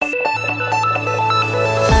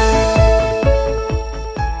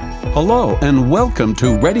Hello and welcome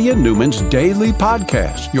to Reddy and Newman's Daily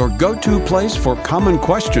Podcast, your go-to place for common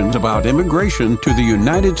questions about immigration to the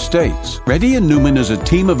United States. Reddy and Newman is a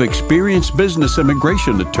team of experienced business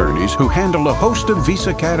immigration attorneys who handle a host of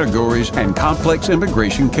visa categories and complex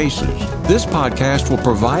immigration cases. This podcast will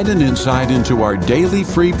provide an insight into our daily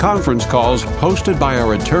free conference calls hosted by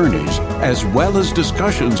our attorneys, as well as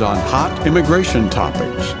discussions on hot immigration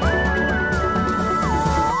topics.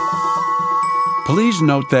 Please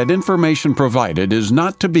note that information provided is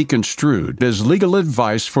not to be construed as legal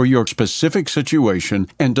advice for your specific situation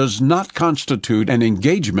and does not constitute an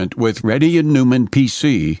engagement with Reddy and Newman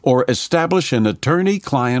PC or establish an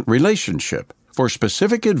attorney-client relationship. For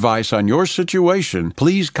specific advice on your situation,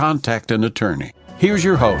 please contact an attorney. Here's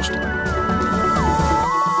your host.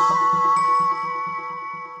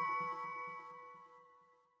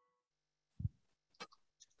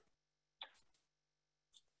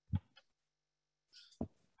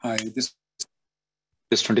 Hi, this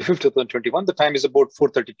is 25th, 2021. The time is about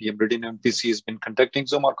 4:30 p.m. Reddy and PC has been conducting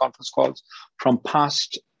Zoom or conference calls from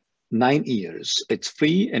past 9 years. It's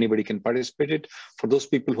free. Anybody can participate in it. For those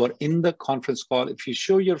people who are in the conference call, if you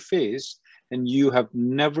show your face and you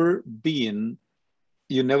never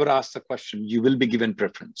asked the question, you will be given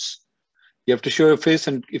preference. You have to show your face,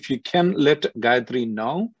 and if you can let Gayatri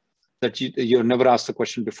know that you've never asked the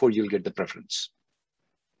question before, you'll get the preference.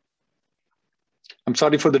 I'm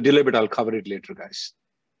sorry for the delay, but I'll cover it later, guys.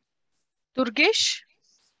 Durgesh?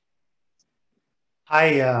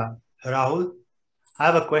 Hi, Rahul. I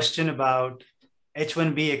have a question about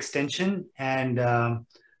H-1B extension, and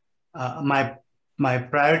my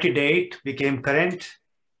priority date became current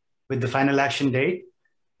with the final action date,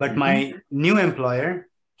 but my new employer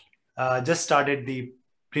just started the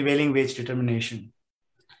prevailing wage determination,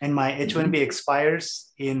 and my H-1B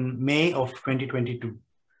expires in May of 2022.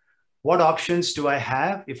 What options do I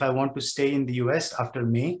have if I want to stay in the US after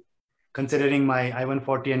May, considering my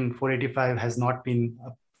I-140 and 485 has not been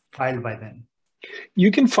filed by then? You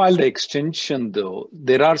can file the extension, though.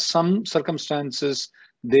 There are some circumstances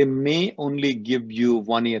they may only give you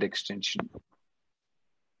 1 year extension.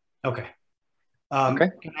 Okay.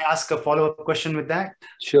 Can I ask a follow-up question with that?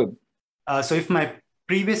 Sure. So if my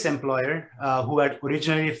previous employer, who had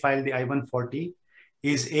originally filed the I-140,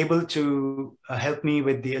 is able to help me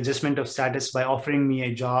with the adjustment of status by offering me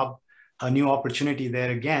a job, a new opportunity there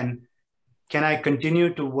again, can I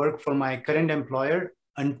continue to work for my current employer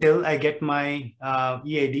until I get my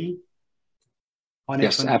EAD on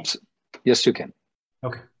Yes, H-1B? absolutely. Yes, you can.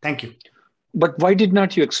 Okay, thank you. But why did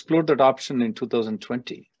not you explore that option in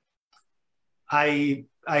 2020? I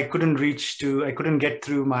couldn't get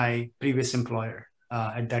through my previous employer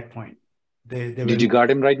at that point. Did you got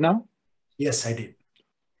him right now? Yes, I did.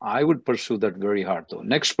 I would pursue that very hard, though.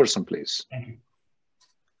 Next person, please. Thank you.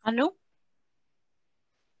 Anu?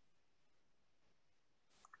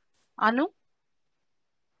 Anu?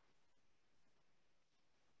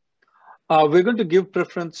 We're going to give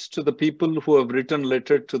preference to the people who have written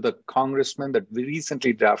letter to the congressman that we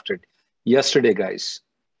recently drafted yesterday, guys.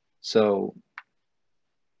 So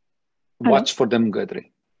watch for them,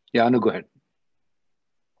 Gayatri. Yeah, Anu, go ahead.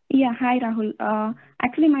 Yeah, hi Rahul.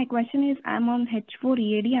 Actually, my question is, I'm on H4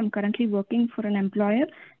 EAD. I'm currently working for an employer.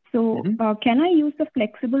 So can I use the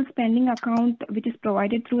flexible spending account which is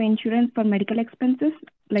provided through insurance for medical expenses?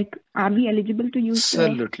 Like, are we eligible to use?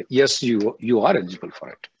 Absolutely. Yes, you are eligible for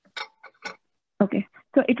it. Okay.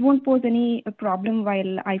 So it won't pose any problem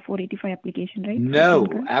while I-485 application, right? No,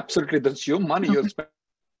 absolutely. That's your money you're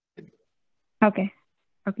spending. Okay.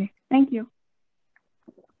 Thank you.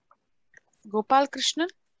 Gopal Krishnan?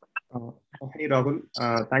 Hey Rahul,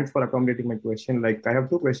 thanks for accommodating my question. Like, I have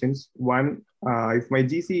two questions. One, if my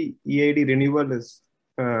GC EAD renewal is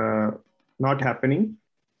not happening,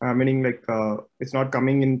 meaning like it's not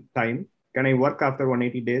coming in time, can I work after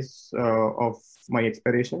 180 days of my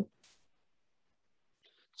expiration?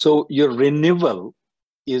 So your renewal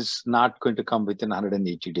is not going to come within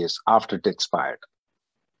 180 days after it expired.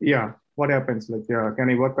 Yeah. What happens? Like, can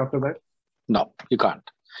I work after that? No, you can't.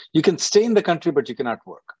 You can stay in the country, but you cannot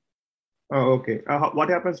work. Oh, okay. What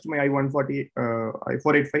happens to my I-140,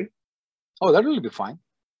 I-485? Oh, that will be fine.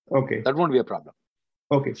 Okay. That won't be a problem.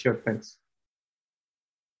 Okay, sure. Thanks.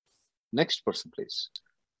 Next person, please.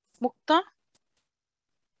 Mukta?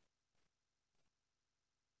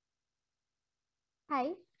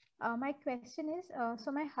 Hi. My question is,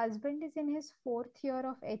 so my husband is in his 4th year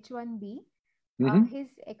of H-1B. His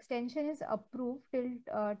extension is approved till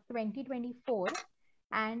 2024.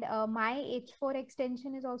 And my H4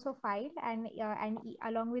 extension is also filed and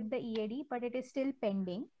along with the EAD, but it is still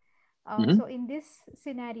pending. So in this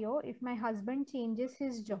scenario, if my husband changes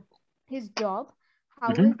his job, his job,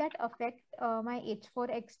 how will that affect my H4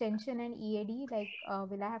 extension and EAD? Like,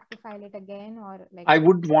 will I have to file it again, or like? I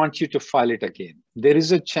would want you to file it again. There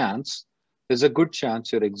is a chance, there's a good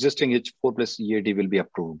chance your existing H4 plus EAD will be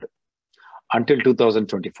approved until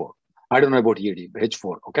 2024. I don't know about EAD,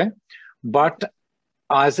 H4, okay? But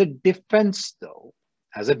as a defense though,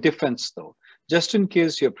 just in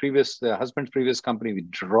case your husband's previous company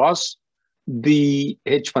withdraws the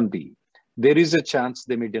H1B, there is a chance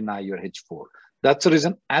they may deny your H4. That's the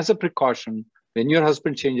reason, as a precaution, when your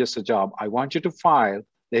husband changes the job, I want you to file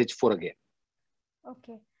the H4 again.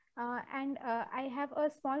 Okay. And I have a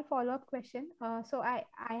small follow-up question. So I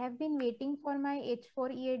have been waiting for my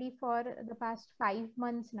H4 EAD for the past 5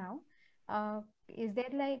 months now. Is there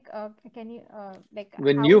like, can you like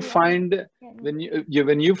when you find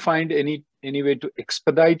when you find any way to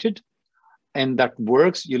expedite it and that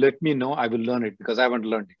works, you let me know. I will learn it because I haven't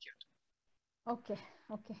learned it yet. Okay.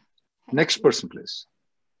 Okay. Next person, please.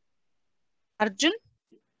 Arjun.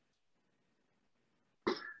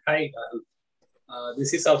 Hi.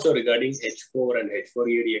 This is also regarding H4 and H4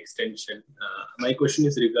 EAD extension. My question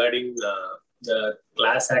is regarding the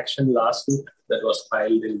class action lawsuit that was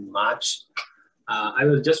filed in March. I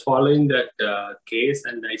was just following that case,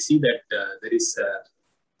 and I see that there is a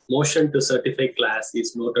motion to certify class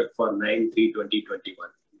is noted for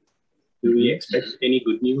 9/3/2021. Do we expect any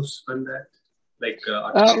good news on that? Like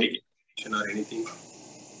automatic or anything?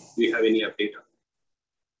 Do you have any update on?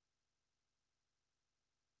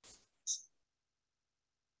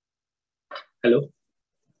 Hello,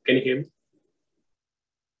 can you hear me?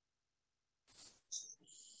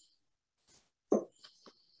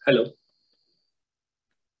 Hello.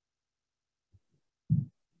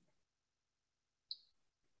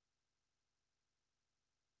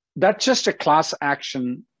 That's just a class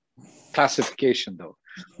action classification, though.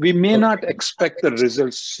 We may not expect the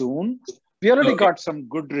results soon. We already got some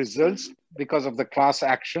good results because of the class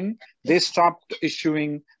action. They stopped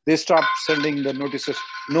sending the notices,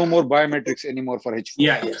 no more biometrics anymore for H4.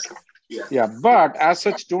 Yeah. But as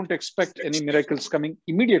such, don't expect any miracles coming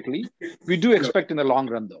immediately. We do expect in the long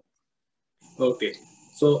run, though. Okay.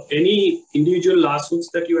 So any individual lawsuits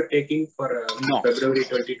that you are taking for February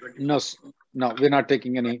 2020? No, we're not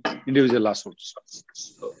taking any individual lawsuits.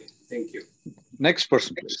 Okay, thank you. Next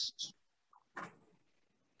person, please.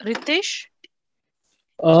 Ritesh.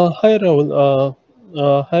 Hi, Rahul.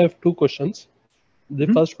 I have two questions. The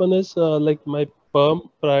first one is like my perm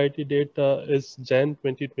priority date is Jan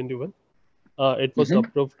 2021. It was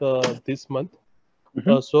approved this month.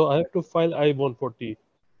 So I have to file I-140.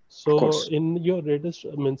 So in your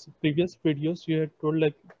previous videos, you had told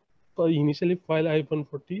like initially file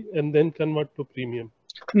I-140 and then convert to premium.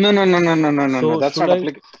 No. That's not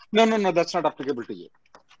applicable. No, that's not applicable to you.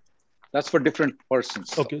 That's for different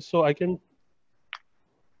persons. Okay, so I can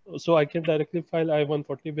directly file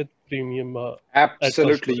I-140 with premium.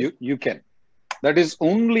 Absolutely, you can. That is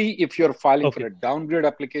only if you're filing for a downgrade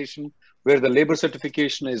application where the labor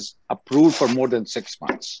certification is approved for more than 6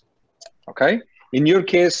 months. Okay. In your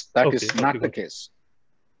case, that is not the case.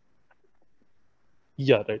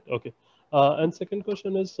 Yeah, right. Okay. And second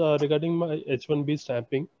question is regarding my H1B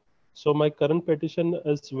stamping. So my current petition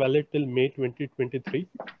is valid till May 2023.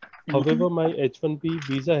 However, my H1B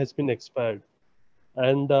visa has been expired.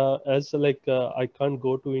 And as I can't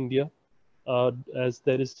go to India as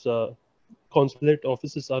there is consulate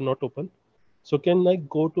offices are not open. So can I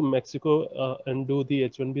go to Mexico and do the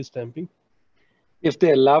H1B stamping? If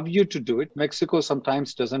they allow you to do it, Mexico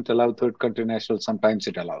sometimes doesn't allow third country nationals, sometimes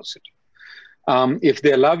it allows it. If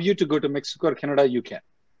they allow you to go to Mexico or Canada, you can.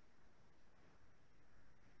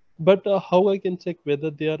 But how I can check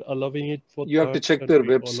whether they are allowing it for? You have to check their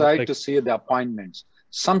website to see the appointments.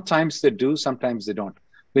 Sometimes they do, sometimes they don't.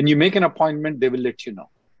 When you make an appointment, they will let you know.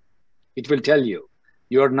 It will tell you.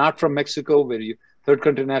 You are not from Mexico, where third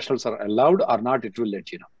country nationals are allowed or not, it will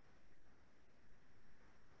let you know.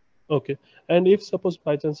 Okay. And if suppose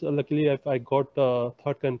by chance, luckily, if I got a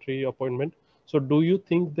third country appointment, so do you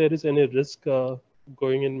think there is any risk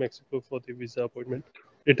going in Mexico for the visa appointment?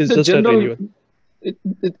 It is just a renewal.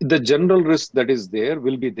 The general risk that is there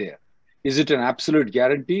will be there. Is it an absolute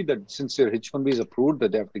guarantee that since your H1B is approved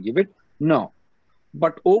that they have to give it? No.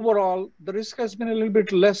 But overall, the risk has been a little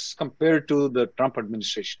bit less compared to the Trump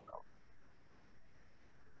administration.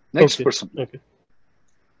 Next person. Okay.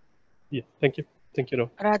 Yeah. Thank you. Thank you,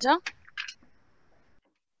 Rahul. Raja.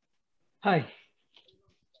 Hi.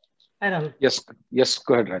 Hi, Rahul. Yes.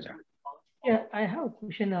 Go ahead, Raja. Yeah, I have a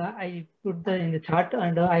question. I put in the chart,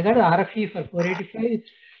 and I got an RFE for 485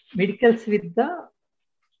 medicals with the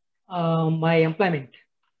my employment.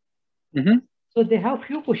 So they have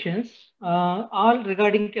few questions, all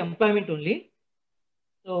regarding to employment only.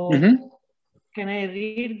 So can I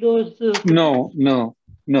read those? No.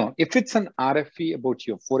 If it's an RFE about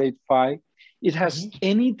your 485, it has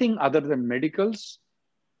anything other than medicals,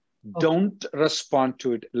 don't respond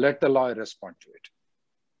to it. Let the lawyer respond to it.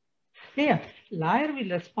 Yeah, lawyer will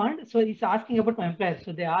respond. So he's asking about my employer.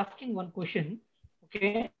 So they're asking one question.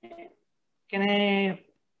 Okay. Can I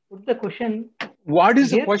put the question? What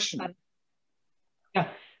is the question? Yeah.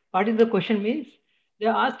 What is the question means?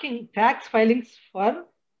 They're asking tax filings for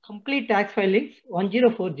complete tax filings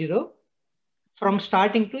 1040 from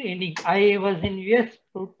starting to ending. I was in US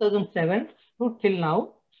 2007 to till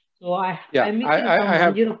now. So I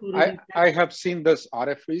have seen this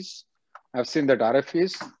RFEs. I've seen that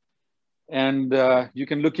RFEs. And you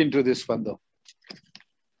can look into this one though.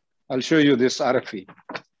 I'll show you this RFE.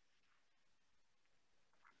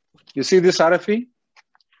 You see this RFE?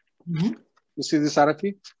 You see this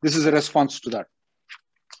RFE? This is a response to that.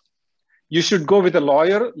 You should go with a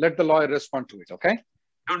lawyer. Let the lawyer respond to it, okay?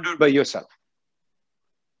 Don't do it by yourself.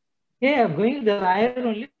 Yeah, I'm going with the lawyer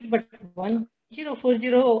only, but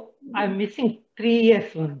 1040, I'm missing 3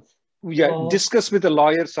 years ones. Yeah, so, discuss with a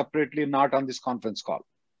lawyer separately, not on this conference call.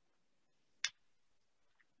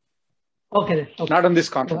 Okay. Not on this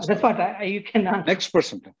conference. That's what you can answer. Next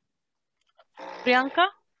person. Priyanka?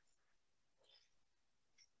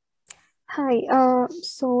 Hi,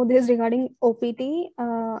 so this is regarding OPT.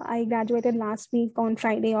 I graduated last week on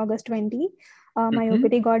Friday, August 20. My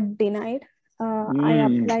OPT got denied. I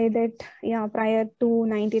applied it prior to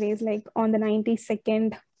 90 days, like on the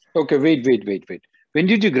 92nd. Okay, wait. When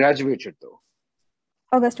did you graduate it though?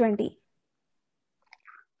 August 20.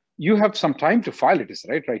 You have some time to file it, is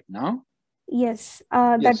right now? Yes,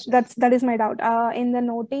 that is my doubt. In the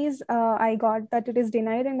notice, I got that it is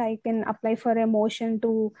denied and I can apply for a motion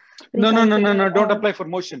to... No, don't apply for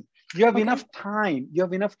motion. You have enough time. You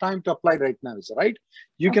have enough time to apply right now, is right?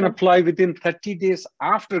 You can apply within 30 days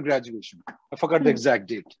after graduation. I forgot the exact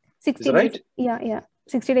date. 60 days. Right? Yeah.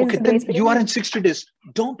 60 days. Okay, then you are in 60 days.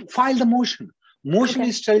 Don't file the motion. Motion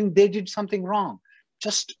is telling they did something wrong.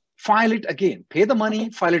 Just file it again. Pay the money,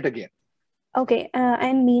 file it again. Okay.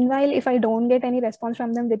 And meanwhile, if I don't get any response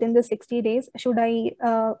from them within the 60 days, should I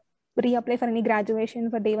reapply for any graduation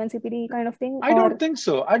for day one CPD kind of thing? I don't think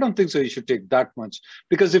so. You should take that much.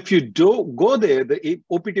 Because if you do go there, the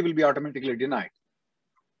OPT will be automatically denied.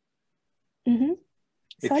 If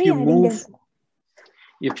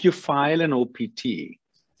you file an OPT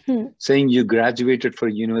saying you graduated for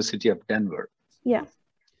University of Denver,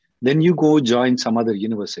 then you go join some other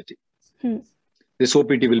university. This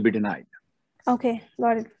OPT will be denied. Okay,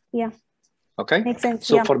 got it. Yeah. Okay. Makes sense.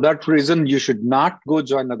 So for that reason, you should not go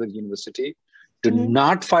join another university. Do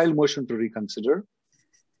not file motion to reconsider.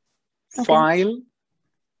 File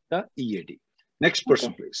the EAD. Next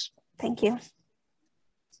person, please. Thank you.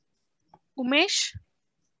 Umesh?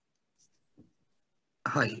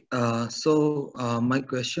 Hi. So my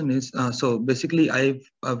question is, so basically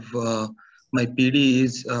my PD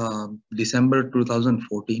is December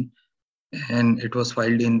 2014. And it was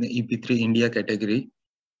filed in EP3 India category,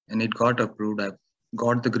 and it got approved. I've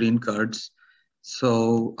got the green cards.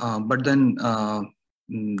 So, but then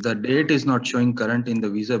the date is not showing current in the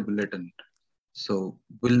visa bulletin. So,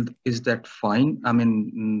 is that fine? I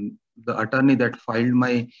mean, the attorney that filed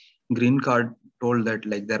my green card told that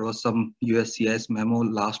like there was some USCIS memo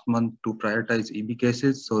last month to prioritize EB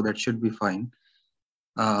cases, so that should be fine.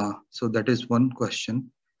 So that is one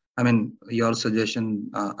question. I mean, your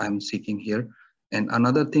suggestion I'm seeking here. And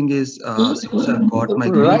another thing is, since I've got my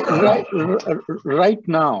green card, right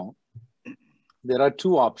now, there are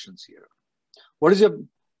two options here. What is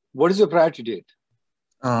your priority date?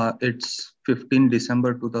 It's 15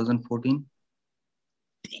 December 2014.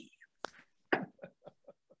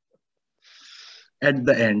 At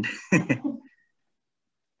the end.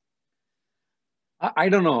 I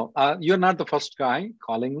don't know. You're not the first guy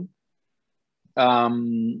calling.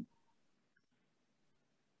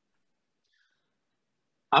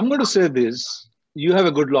 I'm going to say this. You have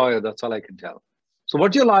a good lawyer. That's all I can tell. So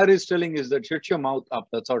what your lawyer is telling is that shut your mouth up.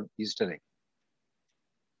 That's what he's telling.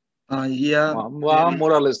 Yeah. Well,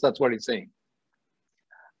 more or less, that's what he's saying.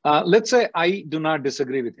 Let's say I do not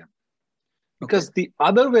disagree with him. Because the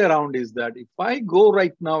other way around is that if I go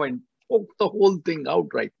right now and poke the whole thing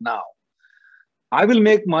out right now, I will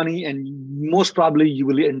make money and most probably you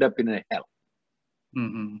will end up in a hell.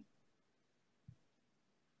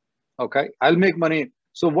 Okay, I'll make money.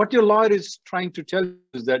 So what your lawyer is trying to tell you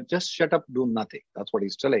is that just shut up, do nothing. That's what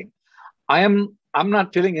he's telling. I'm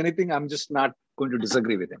not telling anything. I'm just not going to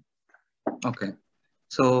disagree with him. Okay.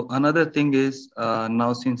 So another thing is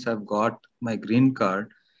now since I've got my green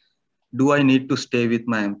card, do I need to stay with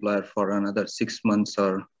my employer for another 6 months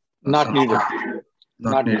or not needed?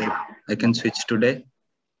 Not needed. I can switch today.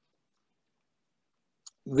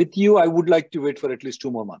 With you, I would like to wait for at least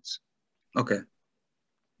 2 more months. Okay.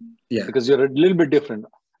 Yeah. Because you're a little bit different.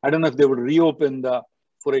 I don't know if they would reopen the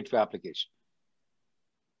 485 application.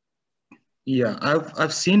 Yeah,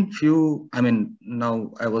 I've seen few. I mean,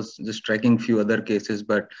 now I was just tracking few other cases,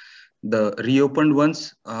 but the reopened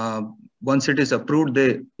ones, once it is approved,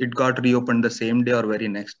 it got reopened the same day or very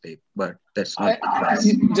next day. But that's not.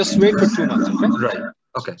 Just wait for 2 months. Okay. Right.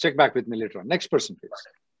 Okay. Check back with me later on. Next person, please.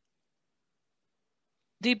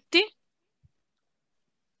 Deepti.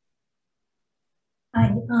 Hi.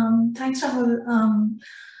 Thanks, Rahul.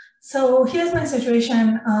 So here's my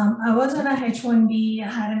situation. I was on a H-1B, I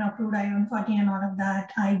had an approved I-140 and all of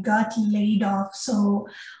that. I got laid off. So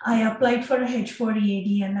I applied for a H-4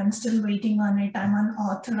 EAD and I'm still waiting on it. I'm on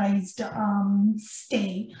authorized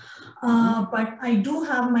stay. But I do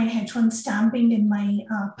have my H-1 stamping in my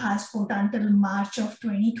passport until March of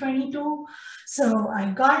 2022. So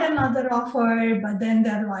I got another offer, but then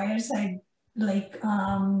the lawyer said, like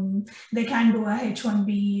they can do a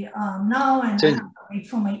H-1B now and I have to wait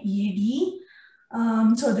for my EAD.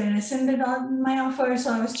 So they rescinded on my offer.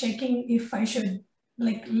 So I was checking if I should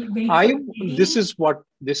like wait. This is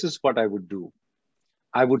what I would do.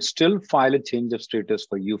 I would still file a change of status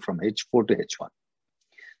for you from H4 to H1.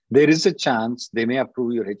 There is a chance they may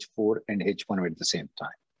approve your H4 and H1 at the same time.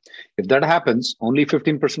 If that happens only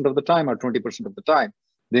 15% of the time or 20% of the time,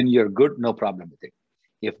 then you're good, no problem with it.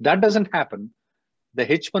 If that doesn't happen,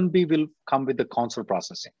 the H-1B will come with the consular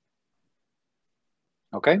processing.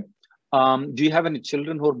 Okay. Do you have any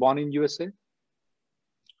children who are born in USA?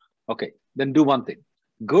 Okay, then do one thing.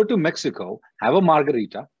 Go to Mexico, have a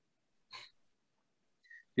margarita.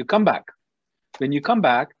 You come back. When you come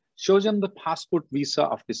back, show them the passport visa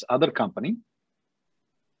of this other company.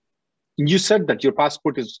 You said that your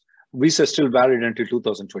visa is still valid until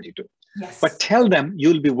 2022. Yes. But tell them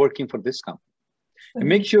you'll be working for this company. And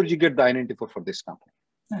make sure you get the I-94 for this company.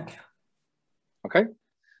 Okay. Okay.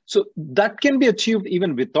 So that can be achieved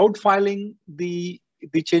even without filing the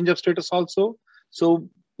change of status also. So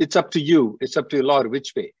it's up to you. It's up to your lawyer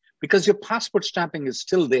which way. Because your passport stamping is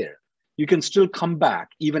still there. You can still come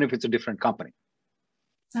back even if it's a different company.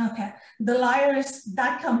 Okay. The lawyers,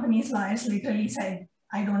 that company's lawyers literally said,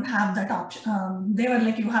 I don't have that option. They were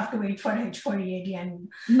like, you have to wait for H-4 EAD and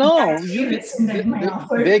no,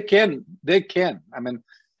 they can. I mean,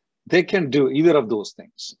 they can do either of those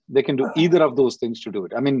things. They can do either of those things to do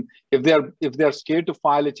it. I mean, if they are scared to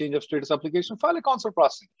file a change of status application, file a consular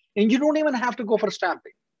processing, and you don't even have to go for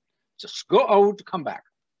stamping. Just go out, come back.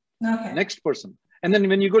 Okay. Next person. And then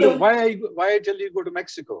when you go to why I tell you go to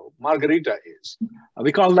Mexico, margarita is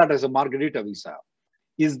we call that as a margarita visa.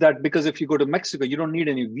 Is that because if you go to Mexico, you don't need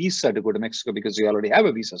any visa to go to Mexico because you already have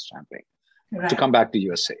a visa stamping to come back to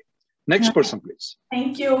USA. Next person, please.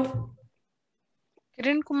 Thank you.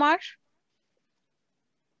 Kiran Kumar.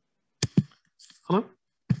 Hello?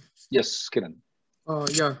 Yes, Kiran. Hello,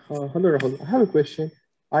 Rahul. I have a question.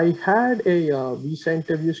 I had a visa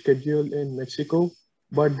interview scheduled in Mexico,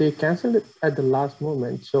 but they canceled it at the last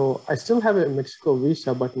moment. So I still have a Mexico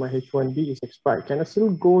visa, but my H-1B is expired. Can I still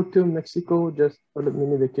go to Mexico just for the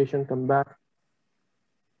mini vacation, come back?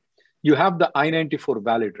 You have the I-94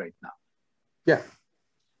 valid right now. Yeah.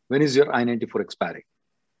 When is your I-94 expiring?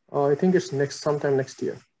 I think it's sometime next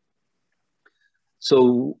year.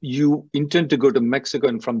 So you intend to go to Mexico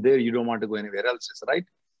and from there, you don't want to go anywhere else, right?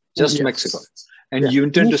 Just Mexico. And you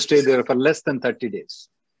intend to stay there for less than 30 days.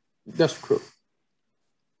 That's true.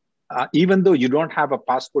 Even though you don't have a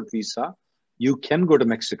passport visa, you can go to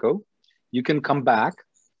Mexico. You can come back.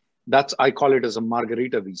 I call it as a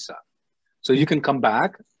margarita visa. So you can come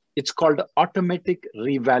back. It's called automatic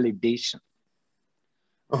revalidation.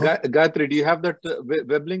 Gayatri, do you have that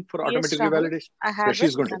web link for automatic revalidation? I have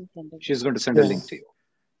she's going to send a link to you.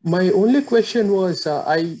 My only question was,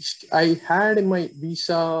 I had my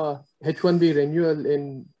visa H-1B renewal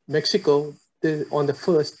in Mexico on the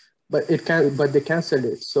 1st. But they canceled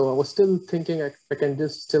it. So I was still thinking I can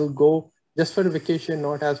just still go just for a vacation,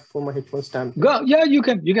 not as for my H-1 stamp. Yeah, you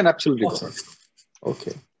can absolutely go.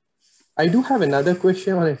 Okay. I do have another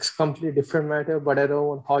question on a completely different matter, but I don't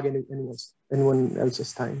want to hog anyone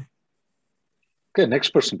else's time. Okay,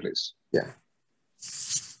 next person, please. Yeah.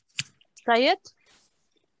 Syed?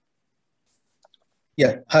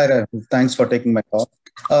 Yeah, hi, Rahul. Thanks for taking my call.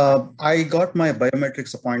 I got my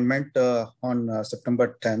biometrics appointment on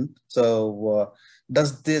September 10th. So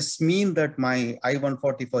does this mean that my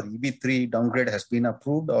I-140 for EB3 downgrade has been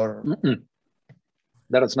approved, or?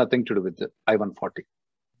 That has nothing to do with the I-140.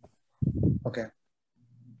 Okay.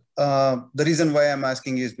 The reason why I'm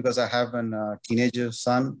asking is because I have a teenager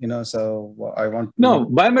son, so I want. No,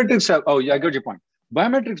 biometrics have, I got your point.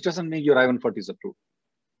 Biometrics doesn't mean your I-140 is approved.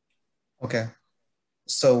 Okay.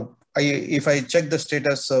 So if I check the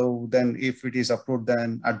status, so then if it is approved,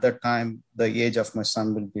 then at that time, the age of my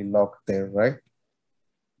son will be locked there, right?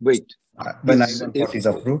 Wait. When I-140 is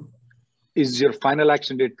approved. Is your final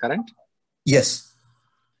action date current? Yes.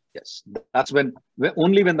 Yes. That's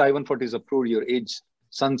only when the I-140 is approved, your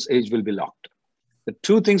son's age will be locked. The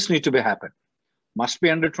two things need to be happen. Must be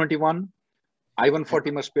under 21.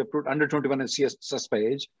 I-140 must be approved. Under 21 is CSS by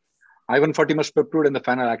age. I-140 must be approved and the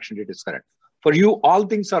final action date is correct. For you, all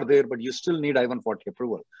things are there, but you still need I-140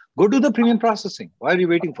 approval. Go do the premium processing. Why are you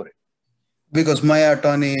waiting for it? Because my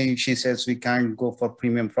attorney, she says we can't go for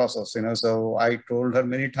premium process, so I told her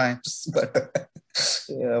many times, but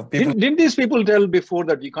Didn't these people tell before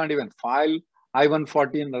that you can't even file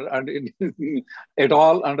I-140 at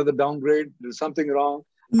all under the downgrade? There's something wrong.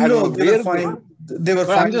 I don't know. They were fine. They were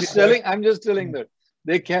fine. I'm just telling that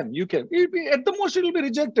they can, you can. At the most, it will be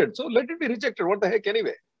rejected. So let it be rejected. What the heck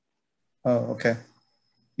anyway? Oh, okay.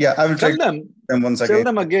 Yeah, I will tell them once again. Tell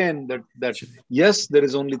them again that yes, there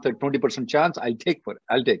is only 20% chance. I'll take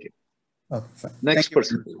it. Oh, fine. Next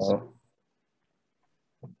person, please.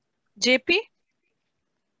 JP?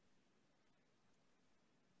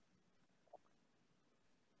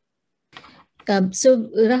 So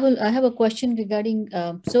Rahul, I have a question regarding,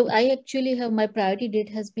 so I actually have my priority date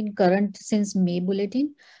has been current since May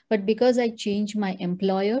bulletin, but because I changed my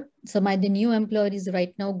employer, so the new employer is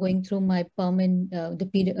right now going through my perm and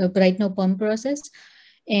right now perm process.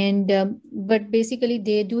 And, but basically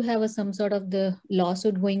they do have some sort of the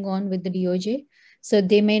lawsuit going on with the DOJ. So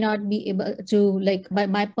they may not be able to by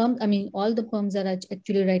my perm, all the perms are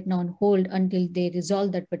actually right now on hold until they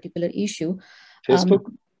resolve that particular issue.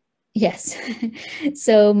 Facebook? Yes.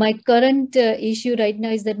 So my current issue right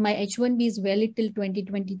now is that my H-1B is valid till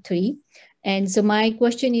 2023. And so my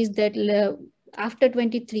question is that after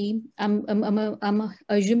 23, I'm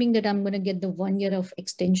assuming that I'm going to get the 1 year of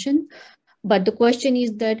extension. But the question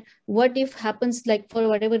is that what if happens for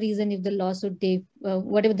whatever reason, if the lawsuit,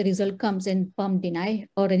 whatever the result comes and PUM deny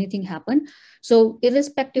or anything happen. So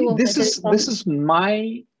irrespective of this is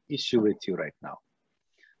my issue with you right now.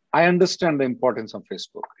 I understand the importance of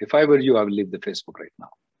Facebook. If I were you, I would leave the Facebook right now.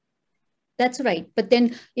 That's right. But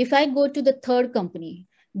then if I go to the third company,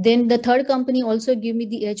 then the third company also give me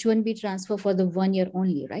the H-1B transfer for the 1 year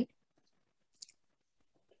only, right?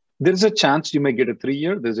 There's a chance you may get a 3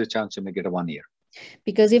 year. There's a chance you may get a 1 year.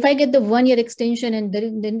 Because if I get the 1 year extension, and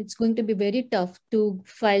then it's going to be very tough to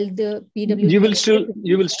file the PW.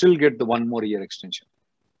 You will still get the 1 more year extension.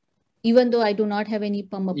 Even though I do not have any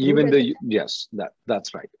PUM approved. Even though, yes,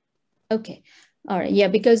 that's right. Okay. All right. Yeah,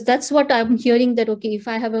 because that's what I'm hearing that, okay, if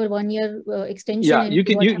I have a 1 year extension. Yeah,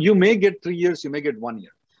 you may get 3 years, you may get 1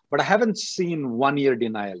 year, but I haven't seen 1 year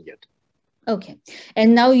denial yet. Okay.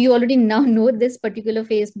 And now you already know this particular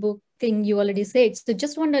Facebook thing you already said. So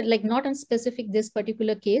just wonder, not on specific this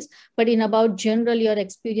particular case, but in about general your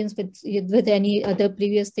experience with any other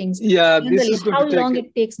previous things. Yeah, this is how long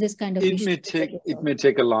it takes this kind of issue. It may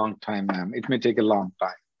take a long time, ma'am. It may take a long time.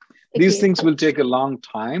 Okay. These things will take a long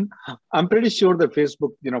time. I'm pretty sure that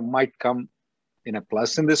Facebook, might come in a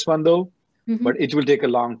plus in this one though, but it will take a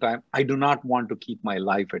long time. I do not want to keep my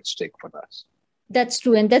life at stake for that. That's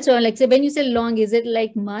true. And that's all. So when you say long, is it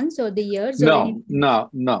like months or the years? No.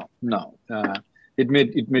 It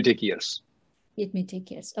may take years. It may take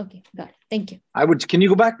years. Okay, got it. Thank you. Can you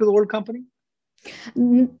go back to the old company?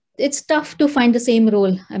 It's tough to find the same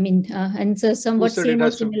role. And so somewhat same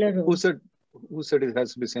or similar role. Who said it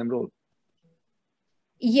has to be same role?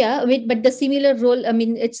 Yeah, but the similar role,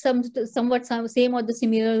 it's somewhat same or the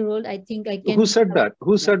similar role. I think I can. Who said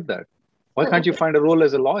that? Why can't you find a role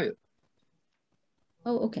as a lawyer?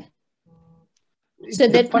 Oh, okay. So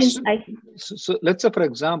that means So let's say, for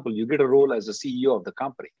example, you get a role as a CEO of the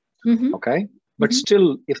company, okay? But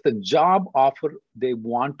still, if the job offer they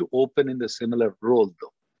want to open in the similar role,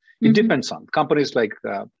 though, it depends on companies like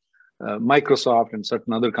Microsoft and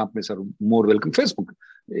certain other companies are more welcome. Facebook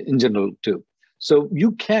in general too. So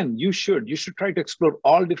you should try to explore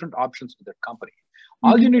all different options with that company.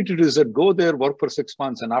 All you need to do is go there, work for 6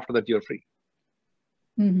 months, and after that you're free.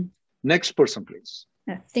 Next person, please.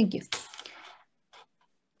 Thank you.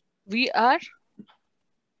 We are.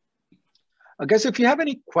 Guys, if you have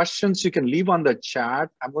any questions, you can leave on the chat.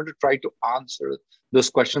 I'm going to try to answer those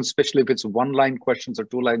questions, especially if it's 1-line questions or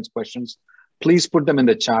 2 lines questions. Please put them in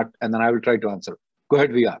the chat and then I will try to answer. Go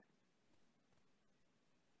ahead, VR.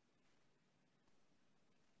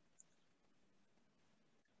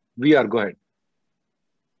 VR, go ahead.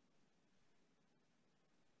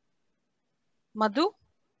 Madhu?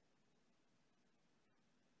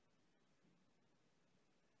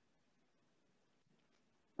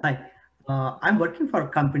 Hi, I'm working for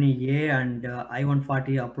company A and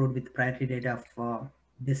I-140 approved with priority date of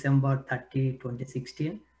December 30,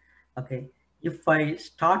 2016. Okay, if I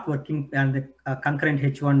start working and the concurrent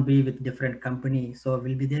H-1B with different company, so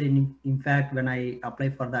will be there in impact when I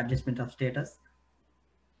apply for the adjustment of status?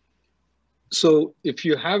 So if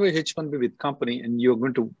you have a H-1B with company and you're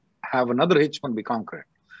going to have another H-1B concurrent,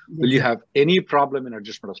 will you have any problem in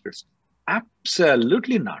adjustment of status?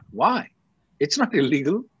 Absolutely not. Why? It's not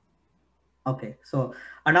illegal. Okay, so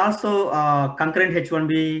and also concurrent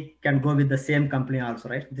H-1B can go with the same company also,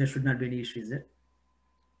 right? There should not be any issue, is it?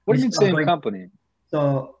 What do you mean same company?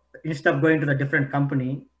 So instead of going to the different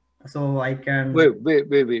company, so I can... Wait.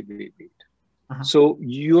 So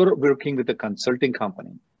you're working with a consulting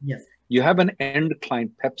company. Yes. You have an end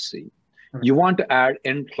client Pepsi. You want to add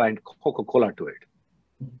end client Coca-Cola to it.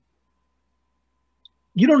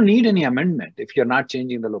 You don't need any amendment if you're not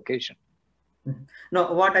changing the location.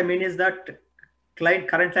 No, what I mean is that client,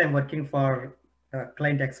 currently I'm working for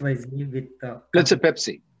client XYZ with... Let's say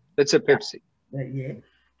Pepsi. Yeah.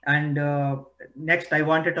 And next I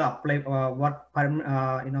wanted to apply work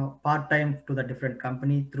part-time to the different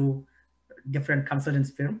company through different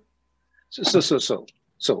consultants firm. So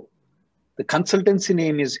the consultancy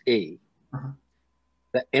name is A.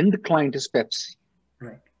 The end client is Pepsi.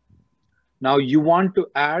 Right. Now you want to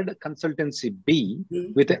add consultancy B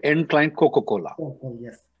with the end client Coca-Cola. Oh,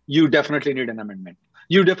 yes. You definitely need an amendment.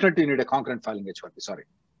 You definitely need a concurrent filing H-1B. Sorry.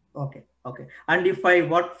 Okay. And if I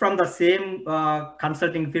work from the same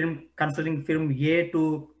consulting firm A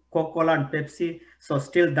to Coca-Cola and Pepsi, so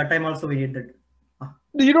still that time also we need that.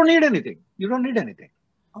 You don't need anything.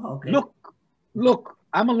 Oh, okay. Look,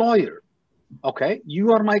 I'm a lawyer. Okay,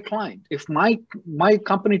 you are my client. If my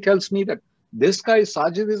company tells me that this guy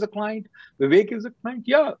Sajid is a client, Vivek is a client,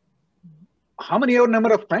 yeah. How many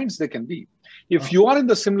number of clients there can be? If you are in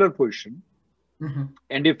the similar position,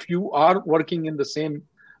 and if you are working in the same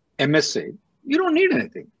MSA, you don't need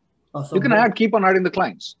anything. So you can keep on adding the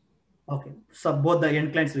clients. Okay, so both the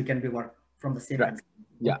end clients we can be work from the same. Right.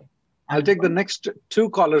 Yeah. I'll take the next two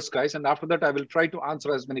callers, guys, and after that I will try to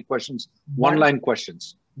answer as many questions, one-line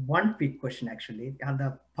questions. One quick question actually. And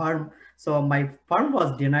the perm, so my perm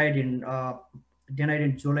was denied in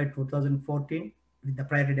July 2014 with the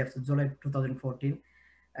priority date of July 2014,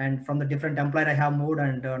 and from the different employer I have moved,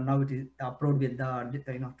 and now it is approved with the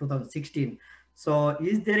 2016. So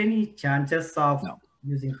is there any chances of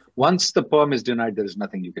using? Once the perm is denied, there is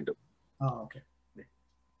nothing you can do. Oh, okay.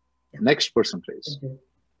 Yeah. Next person, please. Okay.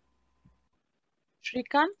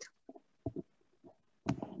 Shrikant?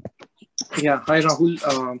 Yeah, hi Rahul.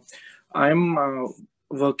 I'm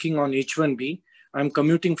working on H-1B. I'm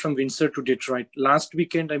commuting from Windsor to Detroit. Last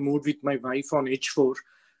weekend, I moved with my wife on H-4.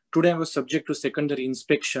 Today, I was subject to secondary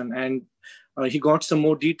inspection, and he got some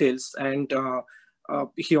more details, and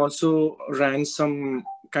he also ran some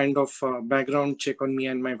kind of background check on me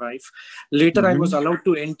and my wife. Later, I was allowed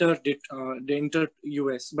to enter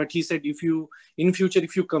US, but he said in future,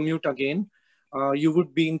 if you commute again, you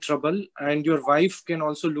would be in trouble and your wife can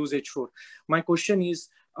also lose H-4. My question is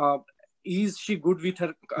she good with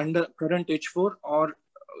her under current H-4, or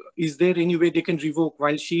is there any way they can revoke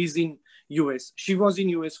while she is in US? She was in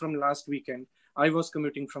US from last weekend. I was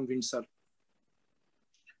commuting from Windsor.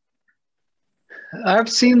 I've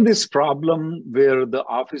seen this problem where the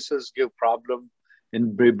officers give problem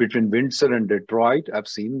between Windsor and Detroit. I've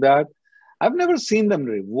seen that. I've never seen them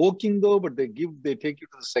revoking though, but they take you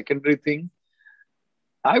to the secondary thing.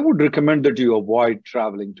 I would recommend that you avoid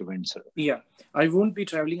traveling to Windsor. Yeah, I won't be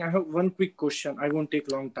traveling. I have one quick question. I won't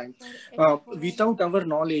take long time. Without our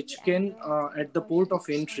knowledge, can at the port of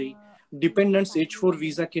entry, dependents H-4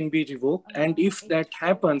 visa can be revoked? And if that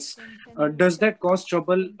happens, does that cause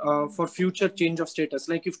trouble for future change of status?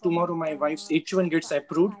 Like if tomorrow my wife's H-1 gets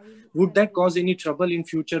approved, would that cause any trouble in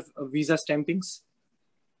future visa stampings?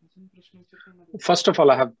 First of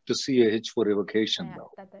all, I have to see a H-4 revocation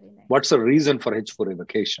though. What's the reason for H-4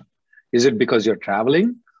 revocation? Is it because you're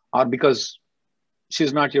traveling or because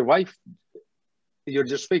she's not your wife? You're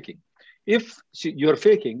just faking. If you're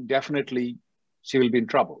faking, definitely she will be in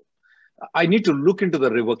trouble. I need to look into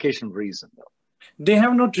the revocation reason though. They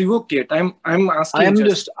have not revoked yet. I'm asking.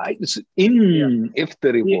 If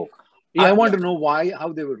they revoke, I want to know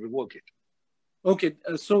how they will revoke it. Okay,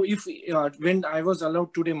 so if when I was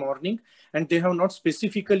allowed today morning and they have not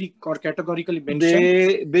specifically or categorically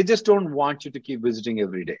mentioned, they just don't want you to keep visiting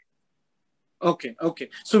every day. Okay, okay.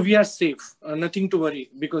 So we are safe. Nothing to worry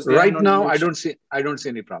because right now I don't see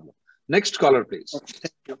any problem. Next caller, please. Okay,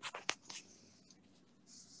 thank you.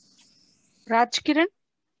 Raj Kiran.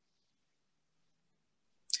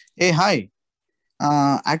 Hey, hi.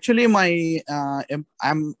 Actually,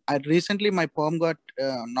 recently my perm got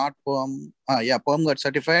perm got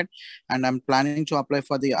certified, and I'm planning to apply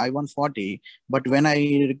for the I-140. But when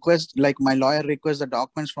I request, like my lawyer requests the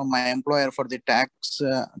documents from my employer for the tax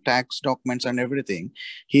documents and everything,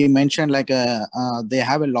 he mentioned like they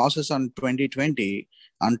have a losses on 2020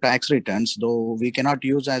 on tax returns, though we cannot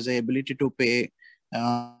use as a ability to pay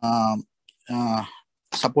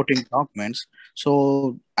supporting documents.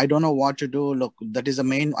 So I don't know what to do. Look, that is the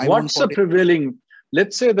main. What's the prevailing?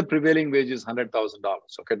 Let's say the prevailing wage is $100,000.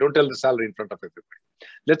 Okay, don't tell the salary in front of everybody.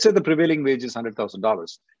 Let's say the prevailing wage is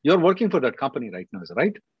 $100,000. You're working for that company right now, is it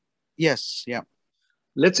right? Yes. Yeah.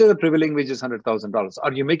 Let's say the prevailing wage is $100,000.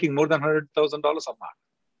 Are you making more than $100,000 or not?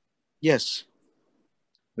 Yes.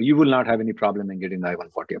 You will not have any problem in getting the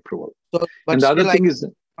I-140 approval. So, but and the other thing is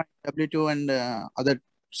W2 and other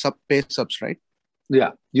pay subs, right?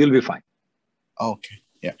 Yeah, you'll be fine. Okay.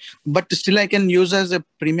 Yeah. But still I can use as a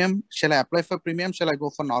premium. Shall I apply for premium? Shall I go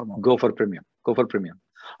for normal? Go for premium. Go for premium.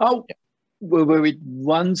 Oh, yeah. Wait,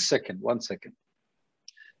 1 second. 1 second.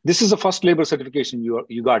 This is the first labor certification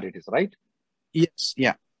you got it, is right? Yes.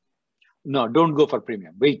 Yeah. No, don't go for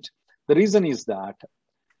premium. Wait. The reason is that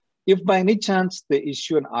if by any chance they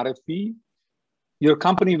issue an RFE, your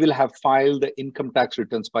company will have filed the income tax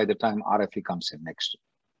returns by the time RFE comes in next year.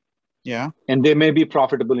 Yeah. And they may be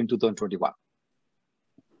profitable in 2021.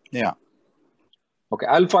 Yeah. Okay.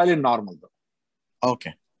 I'll file in normal though.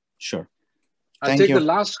 Okay. Sure. I'll take the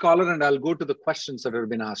last caller and I'll go to the questions that have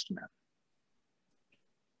been asked now.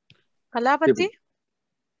 Kalavati.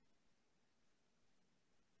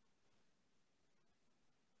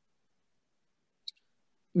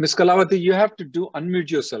 Ms. Kalavati, you have to unmute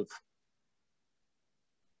yourself.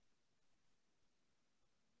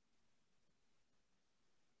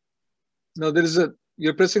 No,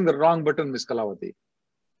 you're pressing the wrong button, Ms. Kalavati.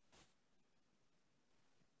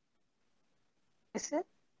 Yes, sir.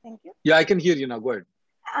 Thank you. Yeah, I can hear you now. Go ahead.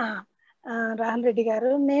 Rahul Reddy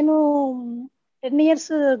garu, nenu 10 years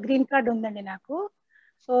green card undandi naku.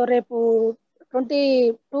 So repu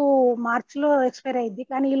 22 March lo expire ayyidi.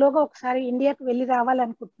 Kani iloga okasari India ku velli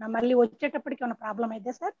ravalanuntunna. Malli vachetappadiki ena problem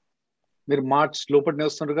ayyida sir? మీరు March లోపలనే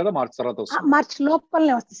వస్తున్నారు కదా, March తర్వాత వస్తుంది. March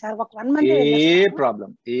లోపలనే వస్తుంది sir, ఒక 1 month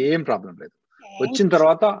ఏం ప్రాబ్లం లేదు. వచ్చిన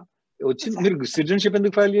తర్వాత మీరు సిటిజన్షిప్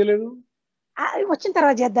ఎందుకు ఫైల్ చేయలేదు? వచ్చిన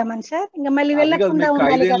తర్వాత చేద్దామని సార్, ఇంకా మళ్ళీ వెళ్ళకుండా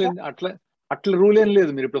ఉండాలి కదా. అట్లా రూల్ ఏం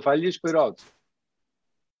లేదు, మీరు ఇప్పుడు ఫైల్ చేసి పోయి రావచ్చు.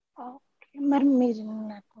 మరి మీరు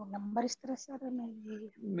నాకు నంబర్ ఇస్తారా సార్?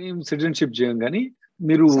 మేము సిటిజన్షిప్ చేయం, కానీ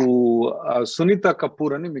మీరు సునీత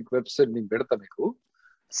కపూర్ అని మీకు వెబ్సైట్ నేను పెడతా మీకు.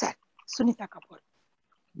 సార్ సునీత కపూర్.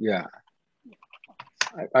 యా,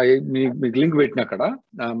 మీకు లింక్ పెట్టిన అక్కడ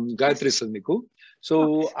గాయత్రి ఇస్తుంది మీకు. సో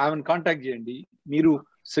ఆమెను కాంటాక్ట్ చేయండి. మీరు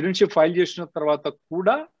సిటిజన్షిప్ ఫైల్ చేసిన తర్వాత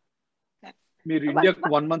కూడా మీరు ఇండియాకు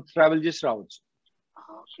 1 month ట్రావెల్ చేసి రావచ్చు.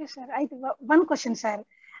 Okay sir. అయితే 1 question సార్,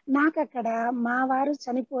 నాకు అక్కడ మా వారు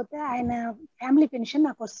చనిపోతే ఆయన ఫ్యామిలీ పెన్షన్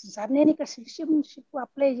నాకు వస్తుంది సార్. నేను ఇక్కడ సిటిజన్షిప్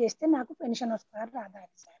అప్లై చేస్తే నాకు పెన్షన్ వస్తుందా రాదా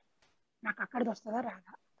సార్? నాకు అక్కడికి వస్తుందా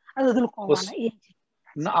రాదా? అది వదులుకోవాలా?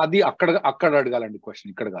 అది అక్కడ అడగాలండి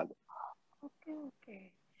క్వశ్చన్, ఇక్కడ కాదు.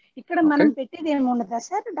 ఇక్కడ మనం పెట్టేది ఏమి ఉండదా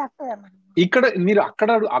సార్? డాక్టర్ ఇక్కడ మీరు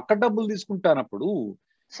అక్కడ డబ్బులు తీసుకుంటానప్పుడు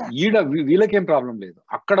ఈడ వీళ్ళకేం ప్రాబ్లం లేదు,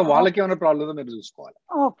 అక్కడ వాళ్ళకి ఏమైనా ప్రాబ్లం ఉందో మీరు చూసుకోవాలి.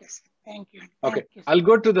 Okay sir, thank you. Okay, I'll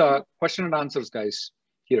go to the question and answers, guys.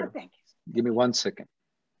 Here, give me 1 second.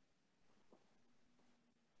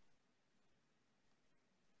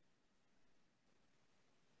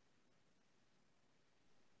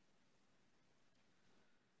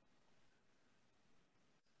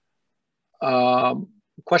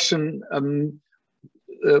 Question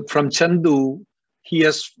from Chandu. He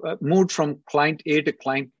has moved from client A to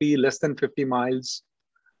client B less than 50 miles.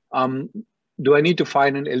 Do I need to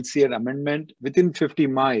file an LCR amendment? Within 50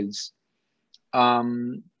 miles,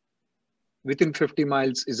 within 50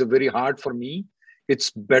 miles is very hard for me. It's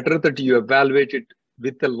better that you evaluate it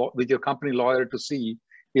with your company lawyer to see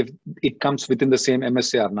if it comes within the same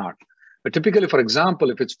MSA or not. But typically, for example,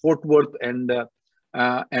 if it's Fort Worth and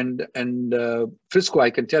Frisco,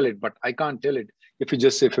 I can tell it, but I can't tell it if you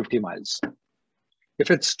just say 50 miles. If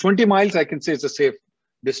it's 20 miles, I can say it's a safe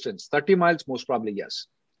distance. 30 miles, most probably, yes.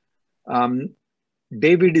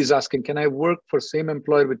 David is asking, can I work for same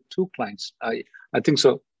employer with 2 clients? I think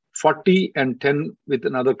so. 40 and 10 with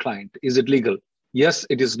another client. Is it legal? Yes,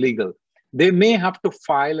 it is legal. They may have to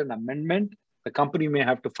file an amendment. The company may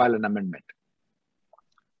have to file an amendment.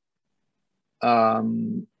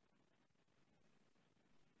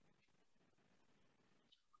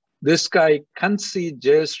 This guy, Kansi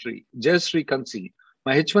Jayasri Kansi,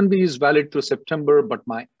 my H-1B is valid through September, but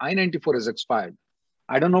my I-94 is expired.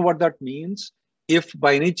 I don't know what that means. If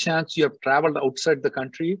by any chance you have traveled outside the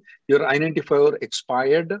country, your I-94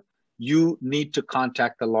 expired, you need to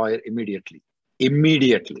contact the lawyer immediately,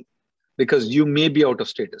 because you may be out of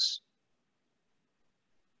status.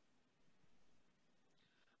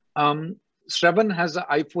 Shravan has the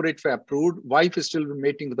I-485 approved. Wife is still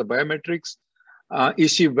waiting with the biometrics.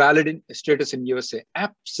 Is she valid in status in USA?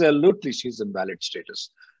 Absolutely, she's in valid status.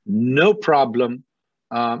 No problem.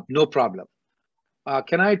 No problem.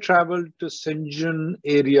 Can I travel to Shenzhen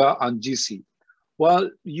area on GC?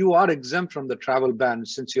 Well, you are exempt from the travel ban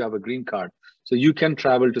since you have a green card. So you can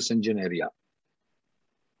travel to Shenzhen area.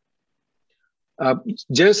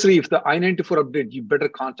 Jayasri, if the I-94 update, you better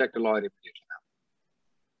contact a lawyer immediately.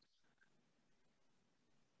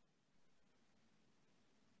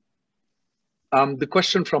 The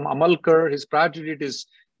question from Amalkar, his priority date is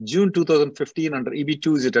June 2015 under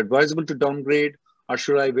EB2. Is it advisable to downgrade or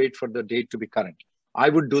should I wait for the date to be current? I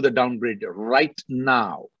would do the downgrade right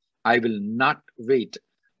now. I will not wait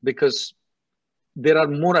because there are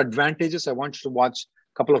more advantages. I want you to watch a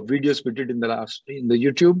couple of videos we did in the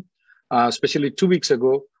YouTube, especially 2 weeks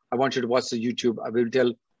ago. I want you to watch the YouTube. I will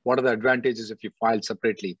tell what are the advantages if you file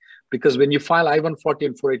separately. Because when you file I-140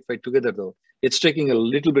 and 485 together though, it's taking a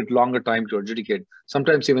little bit longer time to adjudicate,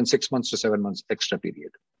 sometimes even 6 months to 7 months extra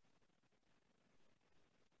period.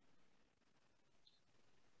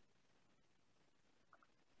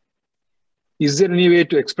 Is there any way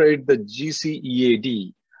to expedite the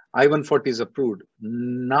GCEAD? I-140 is approved.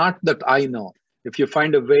 Not that I know. If you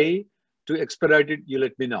find a way to expedite it, you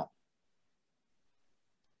let me know.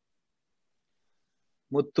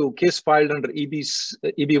 Muthu, case filed under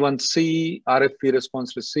EB1C, RFP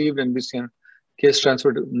response received, NBC case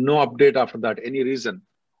transferred. No update after that. Any reason?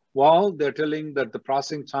 Well, they're telling that the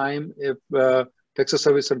processing time, if Texas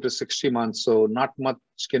Service Center is 60 months, so not much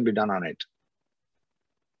can be done on it.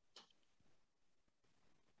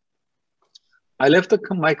 I left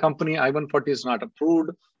my company, I-140 is not approved.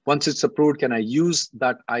 Once it's approved, can I use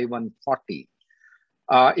that I-140?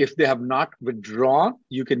 If they have not withdrawn,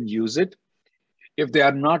 you can use it. If they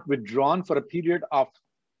are not withdrawn for a period of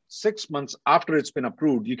 6 months after it's been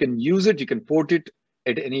approved, you can use it, you can port it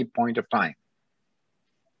at any point of time.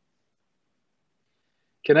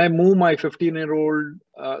 Can I move my 15-year-old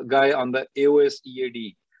guy on the AOS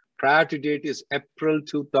EAD? Priority date is April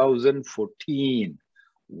 2014.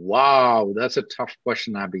 Wow, that's a tough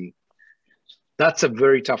question, Abby. That's a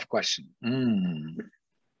very tough question.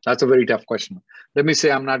 That's a very tough question. Let me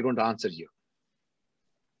say I'm not going to answer you.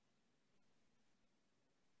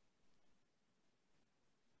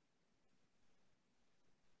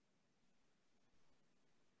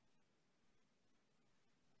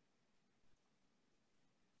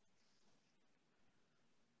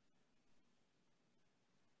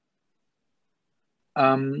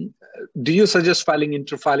 Do you suggest filing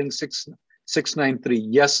interfiling 693?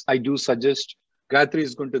 Yes, I do suggest. Gayatri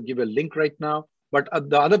is going to give a link right now. But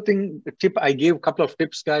the other thing, the tip, I gave a couple of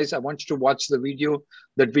tips, guys. I want you to watch the video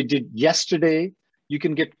that we did yesterday. You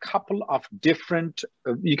can get couple of different,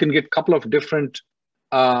 you can get when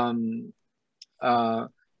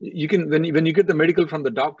you get the medical from the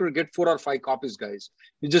doctor, get 4 or 5 copies, guys.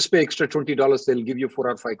 You just pay extra $20, they'll give you 4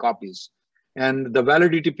 or 5 copies. And the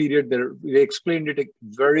validity period, they explained it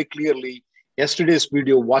very clearly. Yesterday's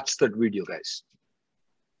video, watch that video, guys.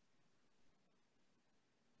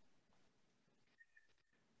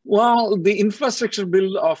 Well, the infrastructure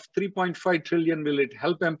bill of 3.5 trillion, will it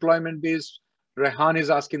help employment base? Rehan is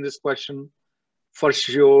asking this question. For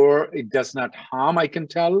sure, it does not harm, I can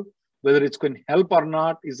tell. Whether it's going to help or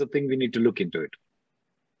not is the thing we need to look into it.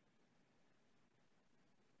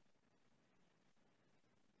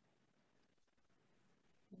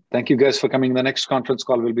 Thank you guys for coming. The next conference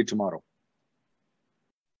call will be tomorrow.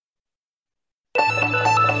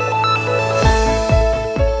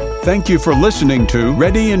 Thank you for listening to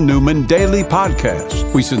Reddy and Newman Daily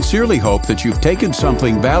Podcast. We sincerely hope that you've taken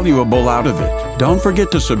something valuable out of it. Don't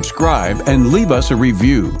forget to subscribe and leave us a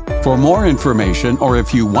review. For more information or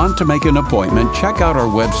if you want to make an appointment, check out our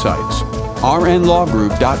websites,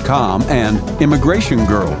 rnlawgroup.com and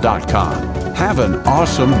immigrationgirl.com. Have an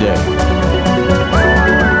awesome day.